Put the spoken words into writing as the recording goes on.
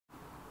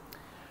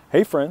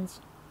Hey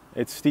friends,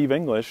 it's Steve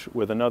English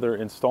with another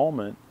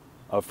installment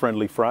of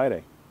Friendly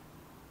Friday.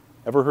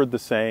 Ever heard the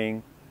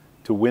saying,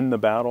 to win the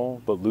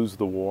battle but lose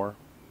the war?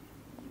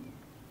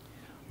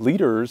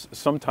 Leaders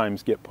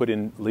sometimes get put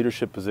in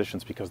leadership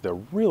positions because they're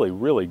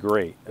really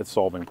great at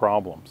solving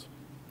problems.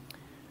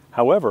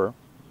 However,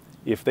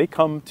 if they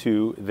come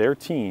to their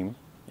team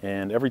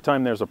and every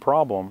time there's a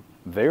problem,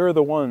 they're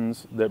the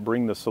ones that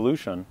bring the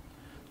solution,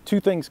 two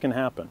things can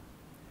happen.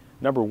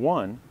 Number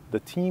one, the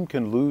team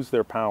can lose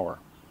their power.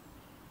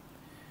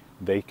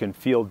 They can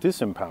feel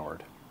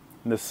disempowered.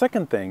 And the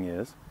second thing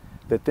is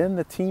that then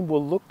the team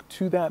will look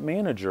to that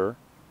manager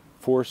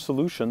for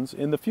solutions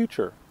in the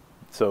future.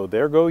 So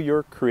there go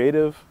your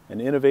creative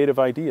and innovative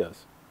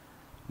ideas.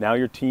 Now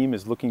your team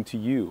is looking to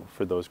you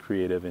for those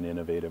creative and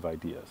innovative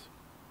ideas.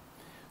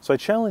 So I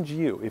challenge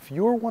you, if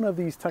you're one of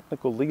these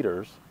technical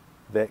leaders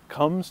that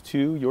comes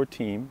to your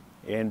team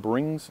and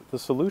brings the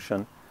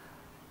solution,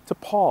 to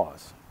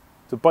pause,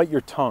 to bite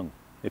your tongue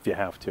if you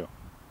have to,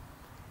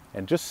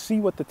 and just see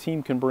what the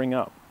team can bring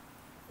up.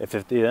 If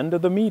at the end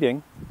of the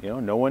meeting,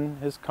 no one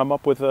has come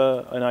up with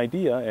an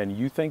idea and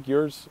you think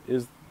yours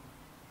is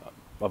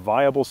a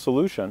viable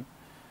solution,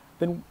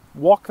 then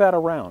walk that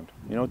around.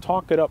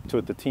 Talk it up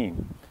to the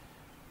team.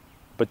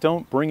 But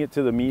don't bring it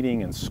to the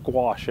meeting and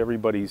squash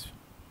everybody's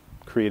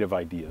creative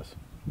ideas.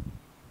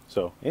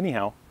 So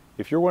anyhow,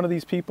 if you're one of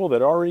these people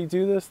that already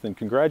do this, then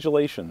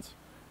congratulations.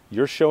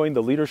 You're showing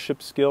the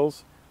leadership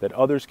skills that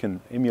others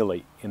can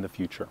emulate in the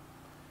future.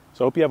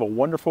 So I hope you have a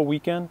wonderful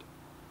weekend,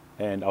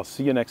 and I'll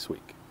see you next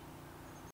week.